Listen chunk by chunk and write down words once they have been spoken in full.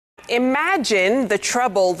imagine the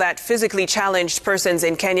trouble that physically challenged persons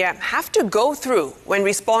in Kenya have to go through when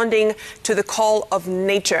responding to the call of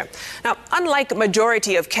nature. Now, unlike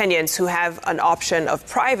majority of Kenyans who have an option of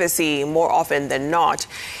privacy more often than not,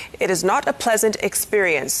 it is not a pleasant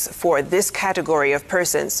experience for this category of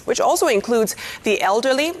persons, which also includes the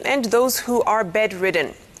elderly and those who are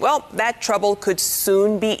bedridden. Well, that trouble could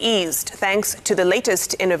soon be eased thanks to the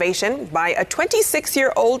latest innovation by a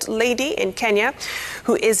 26-year-old lady in Kenya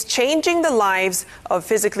who is changing the lives of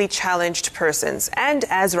physically challenged persons. And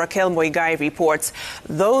as Raquel Moigai reports,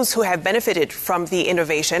 those who have benefited from the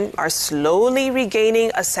innovation are slowly regaining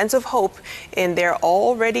a sense of hope in their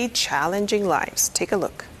already challenging lives. Take a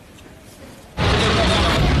look.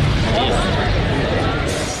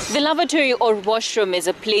 The lavatory or washroom is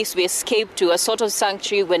a place we escape to, a sort of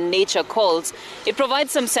sanctuary when nature calls. It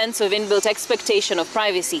provides some sense of inbuilt expectation of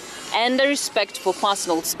privacy and a respect for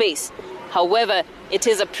personal space. However, it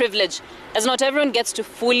is a privilege, as not everyone gets to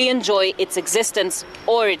fully enjoy its existence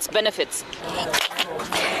or its benefits.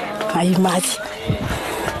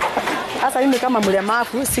 Sasa mimi kama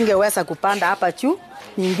mlemavu singeweza kupanda hapa juu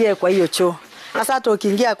niingie kwa hiyo choo. Sasa hata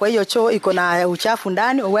ukiingia kwa hiyo choo iko na uchafu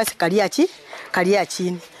ndani, uweze kalia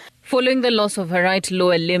chini. Following the loss of her right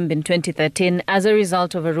lower limb in 2013 as a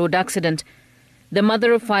result of a road accident, the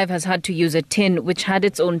mother of 5 has had to use a tin which had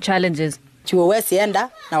its own challenges. Huwezi enda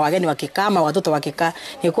na wageni wakikama, watoto wakikaa,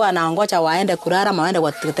 nilikuwa naongoja waende kulala, waende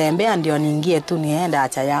kutembea ndio niingie tu niende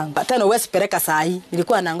acha yangu. Tena huwezi peleka saa hii,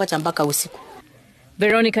 nilikuwa naongoja mpaka usiku.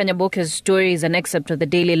 Veronica Nyaboke's story is an excerpt of the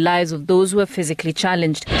daily lives of those who are physically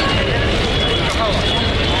challenged.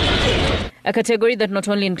 A category that not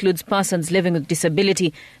only includes persons living with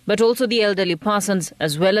disability, but also the elderly persons,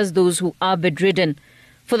 as well as those who are bedridden.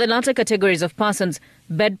 For the latter categories of persons,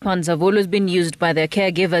 bedpans have always been used by their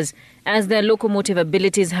caregivers, as their locomotive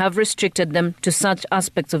abilities have restricted them to such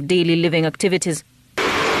aspects of daily living activities.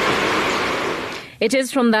 It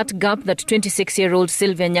is from that gap that 26-year-old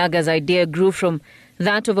Sylviah Nyagah's idea grew from,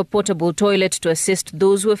 that of a portable toilet to assist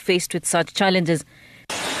those who are faced with such challenges.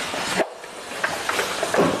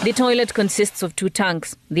 The toilet consists of 2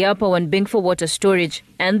 tanks, the upper one being for water storage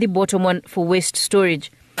and the bottom one for waste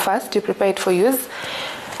storage. First, you prepare it for use,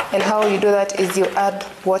 and how you do that is you add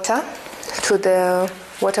water to the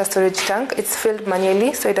water storage tank. It's filled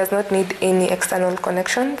manually, so it does not need any external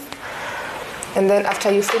connections. And then after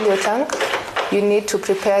you fill your tank, you need to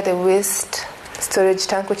prepare the waste storage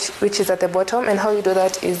tank, which is at the bottom. And how you do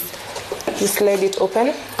that is you slide it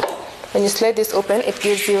open. When you slide this open, it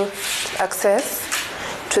gives you access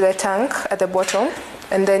to the tank at the bottom,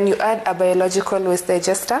 and then you add a biological waste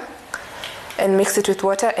digester and mix it with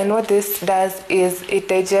water. And what this does is it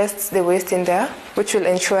digests the waste in there, which will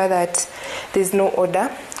ensure that there's no odor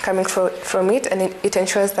coming from it, and it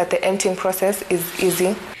ensures that the emptying process is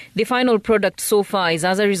easy. The final product so far is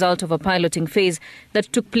as a result of a piloting phase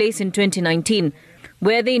that took place in 2019,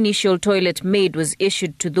 where the initial toilet made was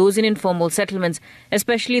issued to those in informal settlements,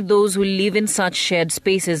 especially those who live in such shared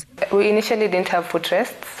spaces. We initially didn't have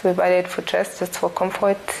footrests. We've added footrests just for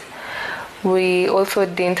comfort. We also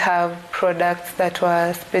didn't have products that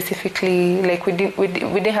were specifically, like we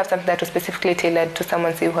didn't have something that was specifically tailored to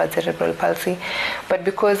someone who had cerebral palsy. But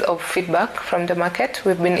because of feedback from the market,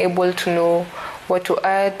 we've been able to know what to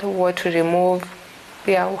add, what to remove,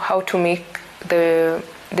 how to make the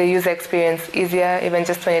user experience easier, even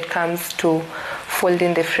just when it comes to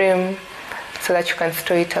folding the frame so that you can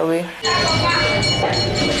store it away.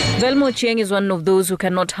 Velmo Chieng is one of those who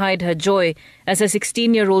cannot hide her joy, as a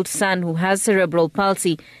 16-year-old son who has cerebral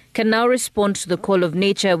palsy can now respond to the call of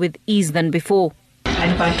nature with ease than before.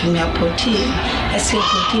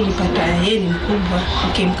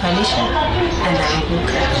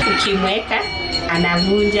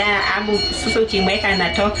 Anavunja abu sasa ukimweka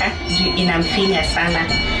anatoka inamfinya sana.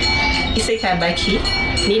 Isa ikabaki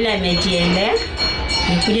nile amejielea,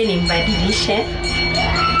 nikuje nimbadilishe,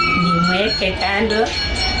 nimweke kando.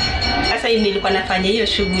 Sasa nilikuwa nafanya hiyo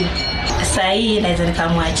shughuli. Sasa hii naweza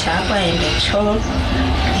nikamwacha hapa aende choo,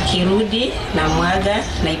 ikirudi na mwaga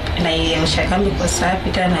na iosha kama iko safi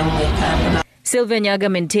tena mweka hapa. Sylviah Nyagah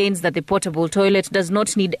maintains that the portable toilet does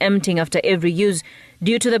not need emptying after every use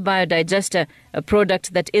due to the biodigester, a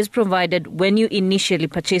product that is provided when you initially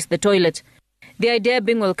purchase the toilet. The idea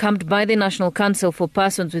being welcomed by the National Council for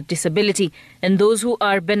Persons with Disability and those who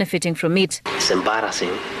are benefiting from it. It's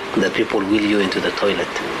embarrassing that people will you into the toilet.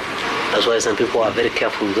 That's why some people are very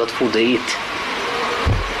careful with what food they eat.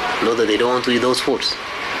 Know that they don't want to eat those foods.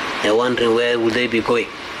 They're wondering where will they be going.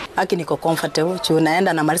 Haki niko comfortable.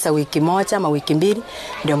 Naenda namaliza wiki moja ama wiki mbili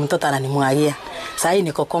ndio mtoto ananimwagia. Sasa hii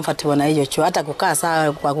niko comfortable na hiyo chuo. Hata kukaa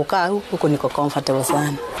saa kwa kukaa huko niko comfortable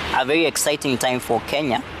sana. A very exciting time for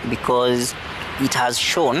Kenya because it has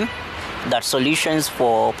shown that solutions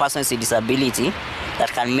for persons with disability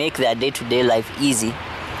that can make their day-to-day life easy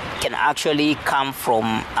can actually come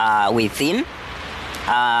from within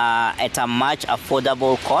at a much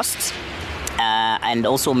affordable cost and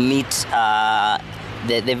also meet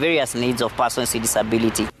the various needs of persons with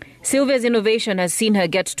disability. Sylvia's innovation has seen her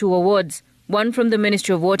get 2 awards, one from the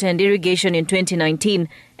Ministry of Water and Irrigation in 2019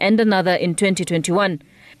 and another in 2021.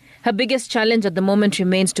 Her biggest challenge at the moment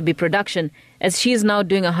remains to be production, as she is now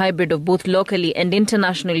doing a hybrid of both locally and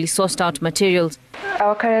internationally sourced out materials.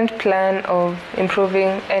 Our current plan of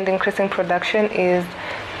improving and increasing production is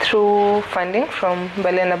through funding from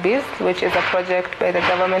Balena Bees, which is a project by the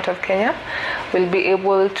government of Kenya. We'll be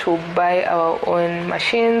able to buy our own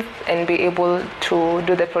machines and be able to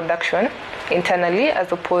do the production internally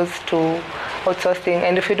as opposed to outsourcing.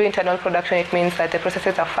 And if you do internal production, it means that the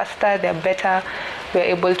processes are faster, they're better, we're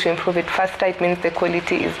able to improve it faster, it means the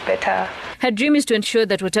quality is better. Her dream is to ensure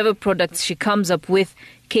that whatever products she comes up with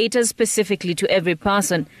caters specifically to every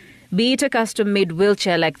person, be it a custom-made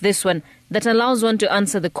wheelchair like this one that allows one to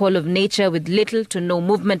answer the call of nature with little to no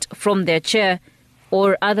movement from their chair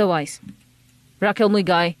or otherwise. Raquel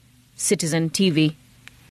Muigai, Citizen TV.